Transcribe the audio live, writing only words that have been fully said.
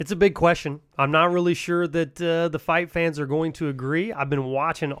It's a big question. I'm not really sure that the fight fans are going to agree. I've been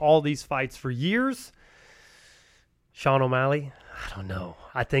watching all these fights for years. Sean O'Malley, I don't know.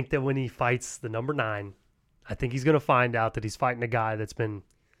 I think that when he fights the number 9, I think he's going to find out that he's fighting a guy that's been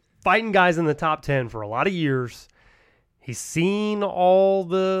fighting guys in the top 10 for a lot of years. He's seen all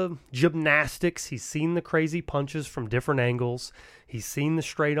the gymnastics. He's seen the crazy punches from different angles. He's seen the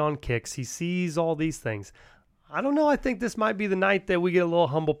straight-on kicks. He sees all these things. I don't know. I think this might be the night that we get a little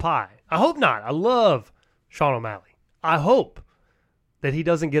humble pie. I hope not. I love Sean O'Malley. I hope that he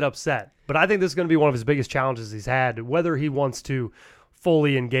doesn't get upset. But I think this is going to be one of his biggest challenges he's had, whether he wants to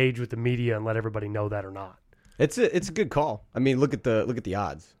fully engage with the media and let everybody know that or not. It's a good call. I mean, look at the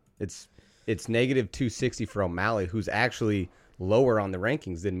odds. It's negative 260 for O'Malley, who's actually lower on the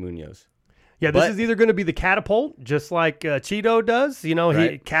rankings than Munoz. Yeah, this is either going to be the catapult, just like Cheeto does. You know,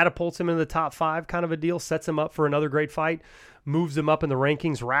 He catapults him into the top 5 kind of a deal, sets him up for another great fight, moves him up in the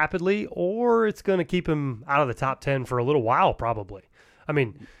rankings rapidly, or it's going to keep him out of the top 10 for a little while probably. I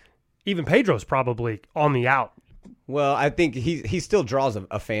mean, even Pedro's probably on the out. Well, I think he still draws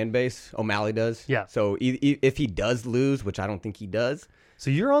a fan base. O'Malley does. Yeah. So if he does lose, which I don't think he does. So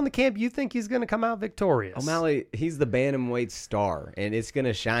you're on the camp. You think he's going to come out victorious? O'Malley, he's the bantamweight star, and it's going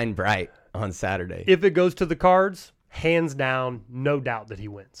to shine bright on Saturday. If it goes to the cards, hands down, no doubt that he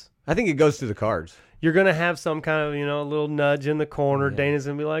wins. I think it goes to the cards. You're going to have some kind of, little nudge in the corner. Yeah. Dana's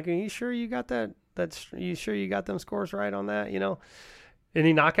going to be like, "Are you sure you got that? You sure you got them scores right on that?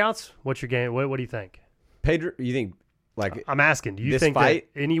 Any knockouts? What's your game? What do you think?" Pedro, you think I'm asking, do you think that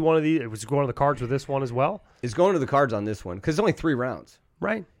any one of these, it was going to the cards with this one as well? It's going to the cards on this one because it's only 3 rounds.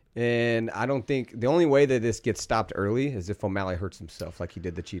 Right. And I don't think the only way that this gets stopped early is if O'Malley hurts himself like he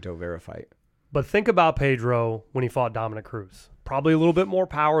did the Cheeto Vera fight. But think about Pedro when he fought Dominic Cruz. Probably a little bit more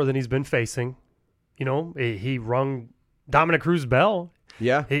power than he's been facing. He rung Dominic Cruz's bell.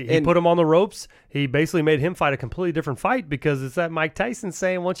 Yeah. He put him on the ropes. He basically made him fight a completely different fight because it's that Mike Tyson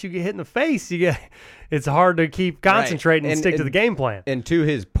saying once you get hit in the face, it's hard to keep concentrating and stick to the game plan. And to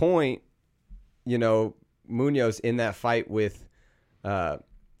his point, Munoz in that fight with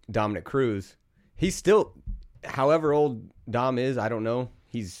Dominic Cruz, he's still, however old Dom is, I don't know.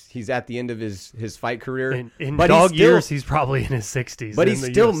 He's at the end of his fight career. In dog years, he's probably in his 60s. But he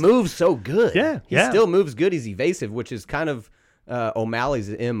still moves so good. Yeah. He still moves good. He's evasive, which is kind of O'Malley's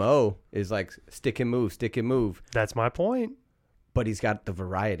MO is like stick and move. That's my point. But he's got the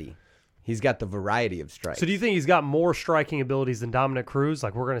variety. He's got the variety of strikes. So do you think he's got more striking abilities than Dominic Cruz?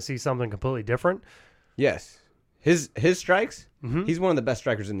 Like we're going to see something completely different? Yes. His strikes, he's one of the best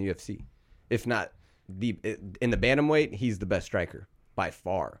strikers in the UFC. If not, in the bantamweight, he's the best striker by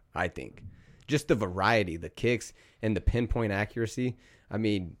far, I think. Just the variety, the kicks, and the pinpoint accuracy. I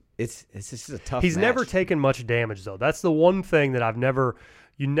mean, it's just a tough He's match. never taken much damage, though. That's the one thing that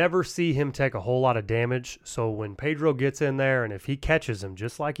you never see him take a whole lot of damage. So when Pedro gets in there and if he catches him,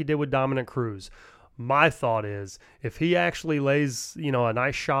 just like he did with Dominic Cruz, my thought is if he actually lays, a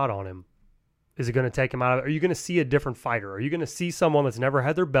nice shot on him, is it going to take him out of it? Are you going to see a different fighter? Are you going to see someone that's never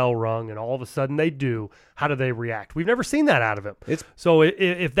had their bell rung and all of a sudden they do? How do they react? We've never seen that out of him. So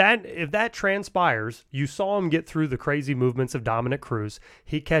if that transpires, you saw him get through the crazy movements of Dominic Cruz.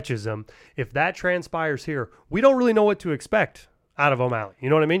 He catches him. If that transpires here, we don't really know what to expect out of O'Malley. You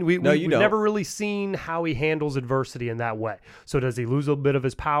know what I mean? We've never really seen how he handles adversity in that way. So does he lose a bit of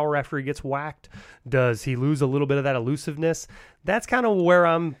his power after he gets whacked? Does he lose a little bit of that elusiveness? That's kind of where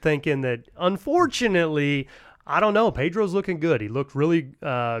I'm thinking that, unfortunately, I don't know. Pedro's looking good. He looked really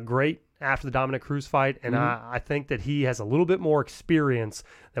great after the Dominic Cruz fight, and I think that he has a little bit more experience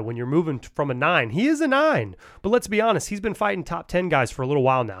that when you're moving from a 9, he is a 9. But let's be honest, he's been fighting top 10 guys for a little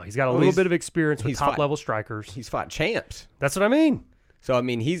while now. He's got a little bit of experience with top-level strikers. He's fought champs. That's what I mean. So, I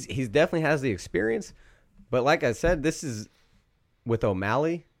mean, he's definitely has the experience. But like I said, this is with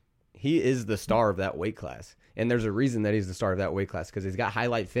O'Malley, he is the star of that weight class. And there's a reason that he's the star of that weight class because he's got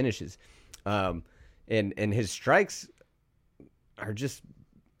highlight finishes. And his strikes are just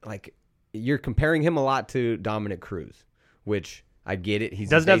like you're comparing him a lot to Dominic Cruz, which I get it. He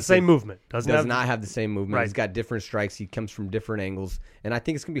doesn't have the same movement. Does not have the same movement. Right. He's got different strikes. He comes from different angles. And I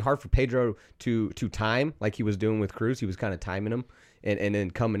think it's going to be hard for Pedro to time like he was doing with Cruz. He was kind of timing him and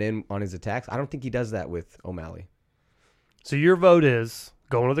then coming in on his attacks. I don't think he does that with O'Malley. So your vote is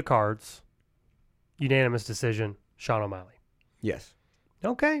going to the cards, unanimous decision, Sean O'Malley. Yes.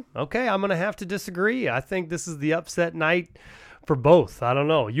 Okay. I'm going to have to disagree. I think this is the upset night for both. I don't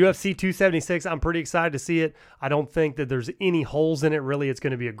know. UFC 276, I'm pretty excited to see it. I don't think that there's any holes in it, really. It's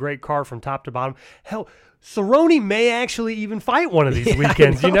going to be a great card from top to bottom. Hell, Cerrone may actually even fight one of these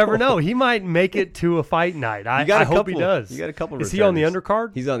weekends. You never know. He might make it to a fight night. I hope he does. You got a couple of Is he on the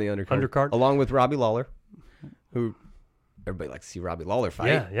undercard? He's on the undercard. Along with Robbie Lawler, who everybody likes to see Robbie Lawler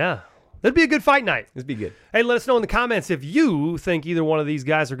fight. Yeah. That'd be a good fight night. It'd be good. Hey, let us know in the comments if you think either one of these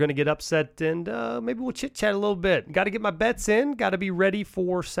guys are going to get upset, and maybe we'll chit-chat a little bit. Got to get my bets in. Got to be ready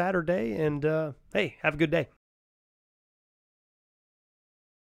for Saturday, and hey, have a good day.